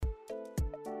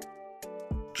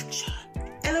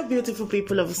Hello, beautiful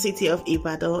people of the city of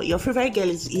Ibadan. Your favorite girl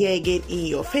is here again in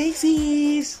your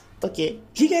faces. Okay,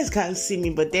 you guys can't see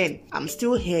me, but then I'm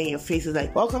still here in your faces.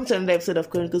 Like, welcome to another episode of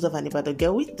Chronicles of an Ibadan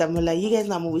Girl with Damola. You guys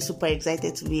know I'm always super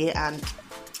excited to be here, and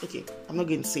okay, I'm not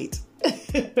going to say it.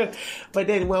 But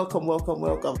then welcome.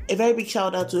 A very big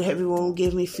shout out to everyone who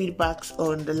gave me feedbacks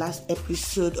on the last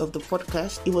episode of the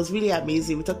podcast. It was really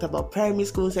amazing. We talked about primary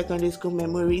school, secondary school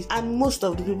memories, and most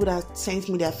of the people that sent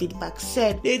me their feedback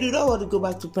said they do not want to go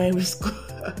back to primary school.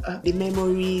 The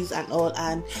memories and all,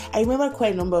 and I remember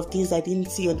quite a number of things I didn't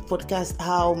see on the podcast.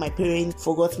 How my parents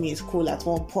forgot me in school at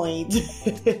one point.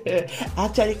 I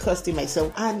actually cursed it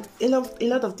myself, and a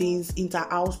lot of things,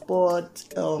 inter-house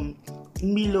sport,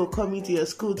 Milo coming to your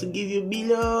school to give you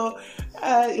Milo.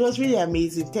 It was really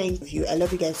amazing. Thank you. I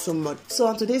love you guys so much. So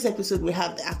on today's episode, we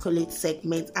have the Accolades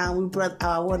segment, and we brought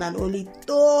our one and only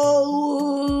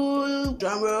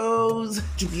drum rolls.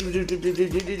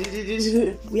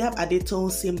 We have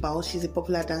Adetoun Cymbals. She's a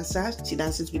popular dancer. She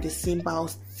dances with the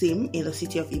Cymbals team in the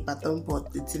city of Ibadan, but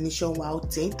it's a nationwide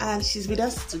team. And she's with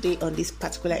us today on this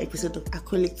particular episode of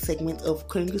Accolades segment of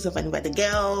Chronicles of an Ibadan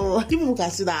Girl. People can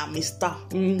see that I'm a star.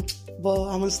 But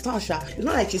I'm a star. It's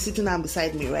not like she's sitting down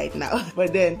beside me right now.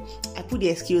 But then I put the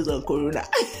excuse on Corona.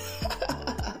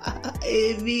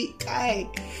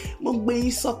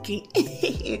 Issokay.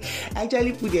 I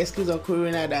actually put the excuse on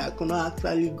Corona that I could not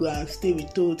actually go and stay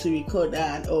with Toe to record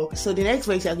that. So the next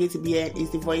voice you're going to be hearing is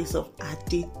the voice of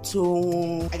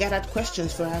Adetoun. I gathered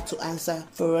questions for her to answer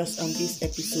for us on this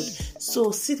episode.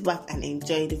 So sit back and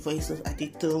enjoy the voice of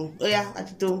Adetoun. Oh yeah,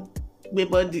 Adetoun, my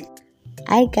body.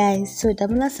 Hi guys, so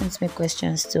Damola sent me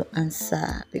questions to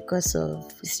answer because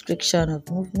of restriction of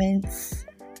movements.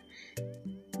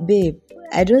 Babe,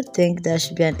 I don't think there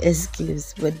should be an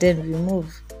excuse, but then we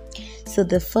move. So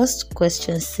the first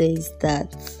question says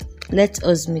that, let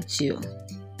us meet you.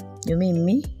 You mean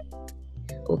me?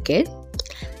 Okay.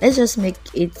 Let's just make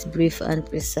it brief and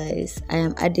precise. I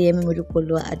am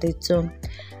Adetoun.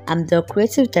 I'm the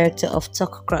creative director of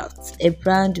Talk Crafts, a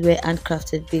brand where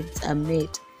handcrafted beads are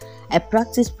made. I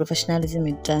practice professionalism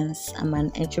in dance. I'm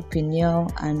an entrepreneur,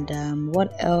 and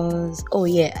what else? Oh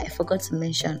yeah, I forgot to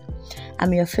mention,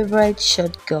 I'm your favorite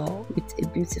short girl with a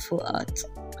beautiful heart.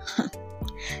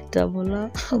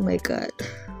 Damola, oh my god.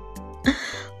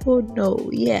 Oh no,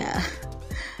 yeah,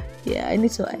 I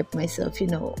need to hype myself. You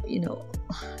know,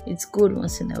 it's good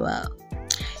once in a while.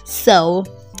 So,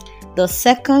 the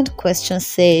second question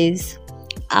says,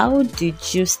 how did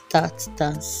you start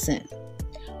dancing?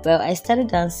 Well, I started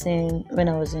dancing when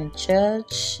I was in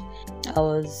church. I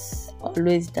was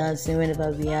always dancing whenever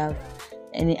we have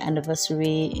any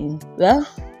anniversary.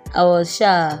 I was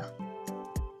a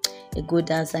good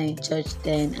dancer in church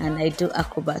then, and I do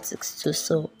acrobatics too.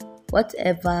 So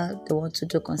whatever they want to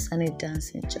do concerning dance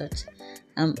in church,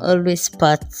 I'm always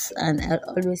part, and I'll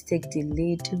always take the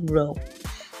lead role.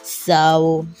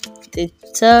 So the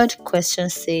third question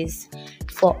says,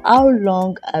 for how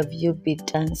long have you been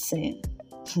dancing?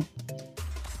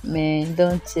 Man,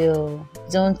 don't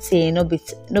say no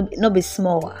be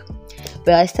small.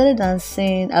 But I started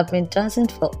dancing. I've been dancing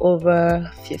for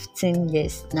over 15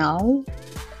 years now,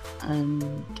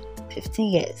 and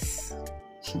 15 years.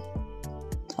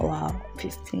 Wow,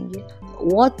 15 years.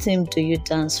 What team do you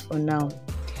dance for now?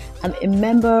 I'm a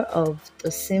member of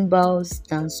the Cymbals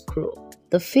dance crew.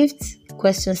 The fifth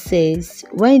question says,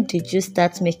 when did you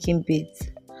start making beats?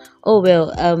 Oh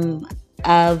well,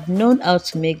 I've known how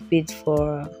to make beats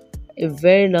for a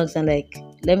very long time, like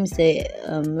let me say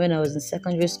when I was in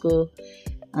secondary school,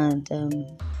 and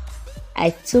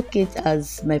I took it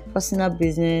as my personal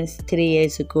business 3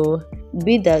 years ago.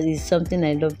 Beat that is something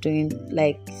I love doing,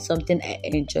 like something I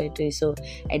enjoy doing, so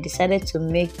I decided to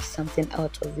make something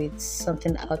out of it,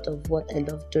 something out of what I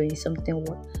love doing, something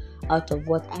out of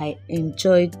what I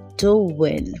enjoy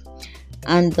doing.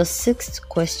 And the sixth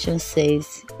question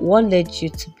says, what led you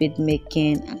to beat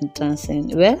making and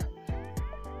dancing? Well,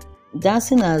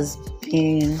 dancing has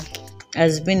been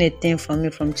a thing for me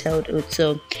from childhood,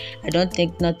 so I don't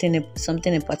think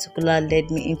something in particular led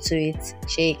me into it.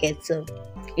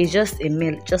 It's just a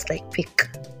male, just like pick,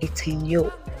 it's in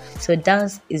you. So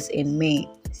dance is in me.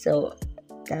 So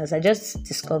I just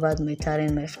discovered my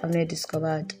talent. My family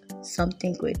discovered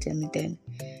something great in me then.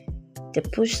 They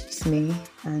pushed me,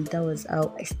 and that was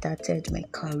how I started my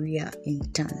career in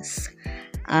dance.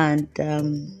 And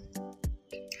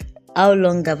how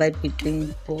long have I been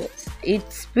doing both?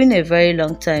 It's been a very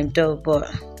long time though, but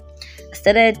I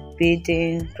started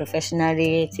beading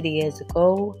professionally 3 years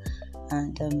ago,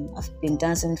 and I've been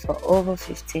dancing for over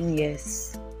 15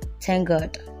 years. Thank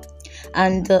God.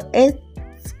 And the eighth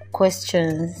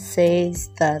question says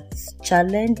that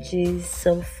challenges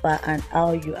so far and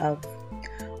how you have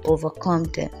overcome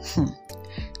them.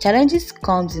 Challenges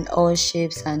comes in all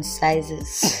shapes and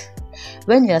sizes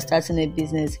when you are starting a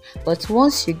business, but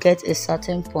once you get a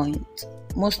certain point,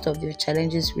 most of your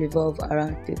challenges revolve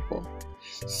around people.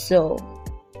 So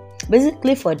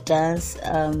basically for dance,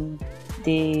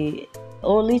 the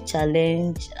only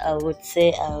challenge I would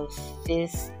say I've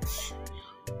faced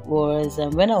was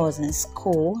when I was in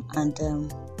school, and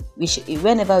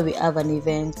whenever we have an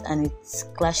event and it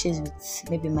clashes with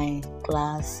maybe my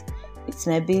class, it's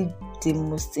maybe the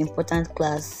most important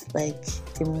class, like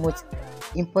the most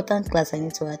important class I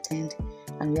need to attend,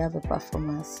 and we have a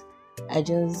performance. I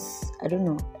don't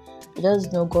know. I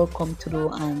just know God come through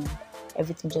and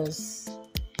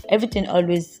everything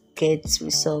always gets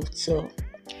resolved. So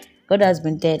God has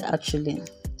been there actually,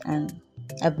 and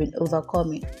I've been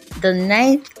overcoming. The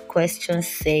ninth question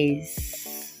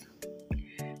says,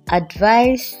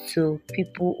 advice to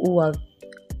people who have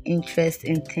interest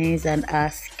in things and are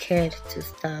scared to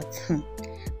start.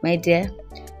 My dear,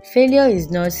 failure is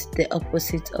not the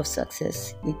opposite of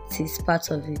success. It is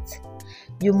part of it.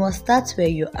 You must start where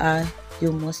you are.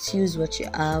 You must use what you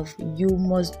have. You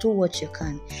must do what you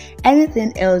can.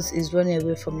 Anything else is running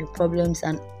away from your problems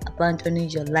and abandoning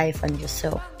your life and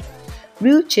yourself.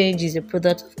 Real change is a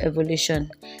product of evolution.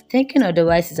 Thinking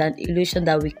otherwise is an illusion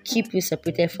that will keep you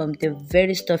separated from the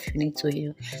very stuff you need to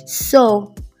heal.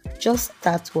 So, just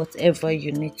start whatever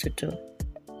you need to do.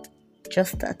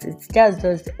 Just start. That's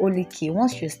the only key.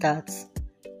 Once you start,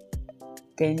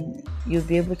 then you'll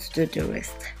be able to do the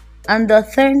rest. And the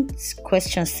third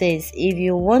question says, if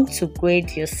you want to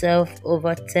grade yourself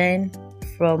over 10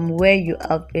 from where you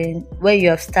have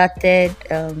started,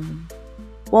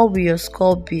 what will your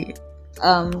score be?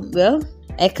 Well,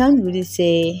 I can't really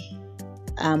say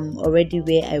I'm already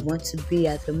where I want to be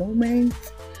at the moment,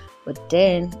 but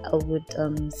then I would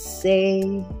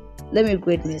say, let me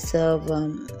grade myself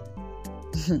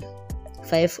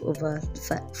 5 over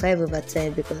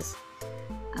 10, because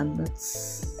I'm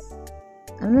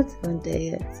not even there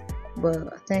yet,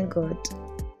 but thank God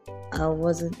I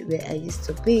wasn't where I used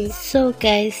to be. So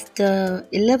guys, the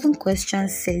 11th question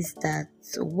says that,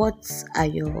 what are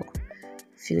your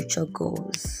future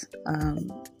goals?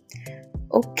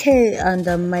 Okay, and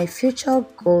my future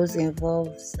goals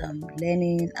involves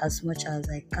learning as much as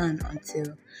I can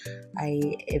until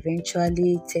I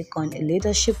eventually take on a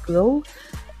leadership role.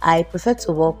 I prefer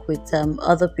to work with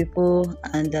other people,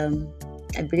 and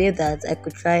I believe that I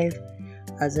could thrive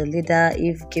as a leader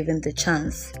if given the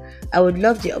chance. I would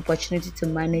love the opportunity to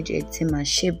manage a team and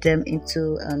shape them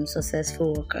into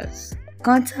successful workers.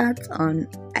 Contact on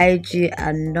IG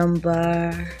and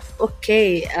number.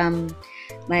 Okay,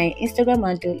 my Instagram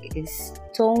handle is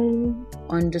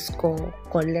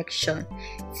Touns_collection,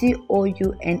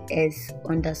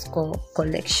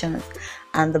 TOUNS_collection,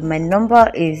 and my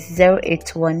number is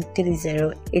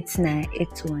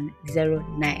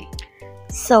 08130898109.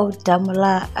 So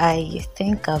Damola, I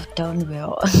think I've done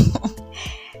well.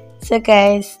 So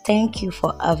guys, thank you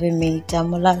for having me.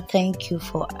 Damola, thank you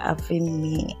for having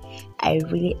me. I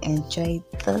really enjoyed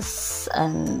this,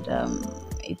 and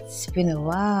it's been a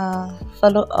while.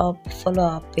 Follow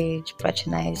our page,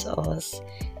 patronize us.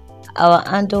 Our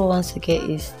handle once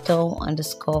again is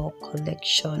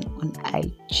Touns_collection on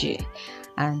IG,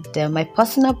 and my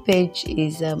personal page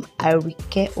is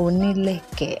Arike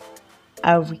Onileke.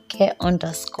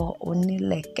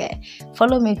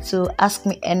 Follow me to ask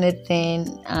me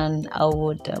anything, and I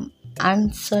would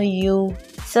answer you.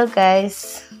 So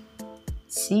guys,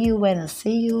 see you when I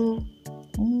see you.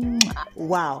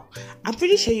 Wow, I'm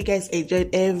pretty sure you guys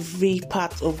enjoyed every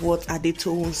part of what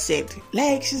Adetoun said.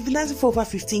 Like, she's been dancing for over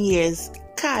 15 years.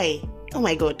 Kai, oh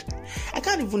my God, I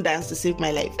can't even dance to save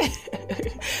my life.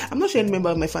 I'm not sure any member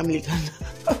of my family can.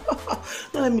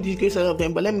 Don't let me disgrace all of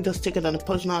them, but let me just take it on a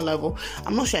personal level.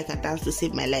 I'm not sure I can dance to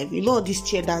save my life. You know all this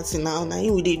chair dancing now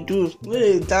what they do. When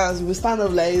they dance, we stand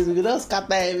up like this, we just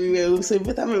scatter everywhere. So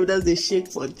every time we just they shake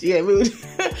for chair, we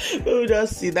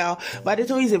just sit down. But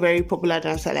Adetoun is a very popular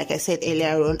dancer, like I said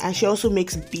earlier on, and she also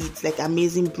makes beads, like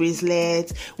amazing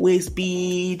bracelets, waist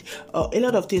bead, a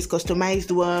lot of things,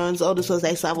 customized ones, all the ones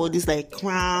that have all this like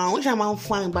crown, which I'm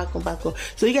fine back on.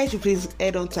 So you guys should please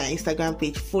head on to her Instagram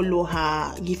page, follow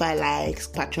her, give her likes,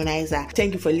 patronize her.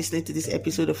 Thank you for listening to this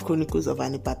episode of Chronicles of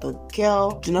an Ibadan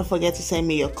Girl. Do not forget to send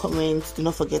me your comments. Do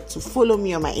not forget to follow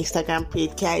me on my Instagram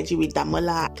page, KIG with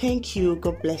Damola. Thank you.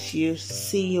 God bless you.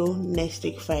 See you next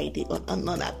week Friday on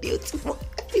another beautiful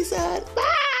episode.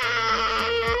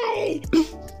 Bye.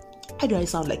 How do I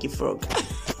sound like a frog?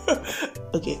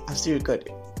 Okay, I'm still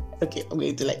recording. Okay, I'm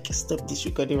going to like stop this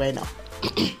recording right now.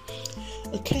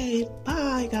 Okay,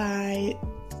 bye guys.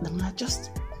 I'm not just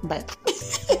bye.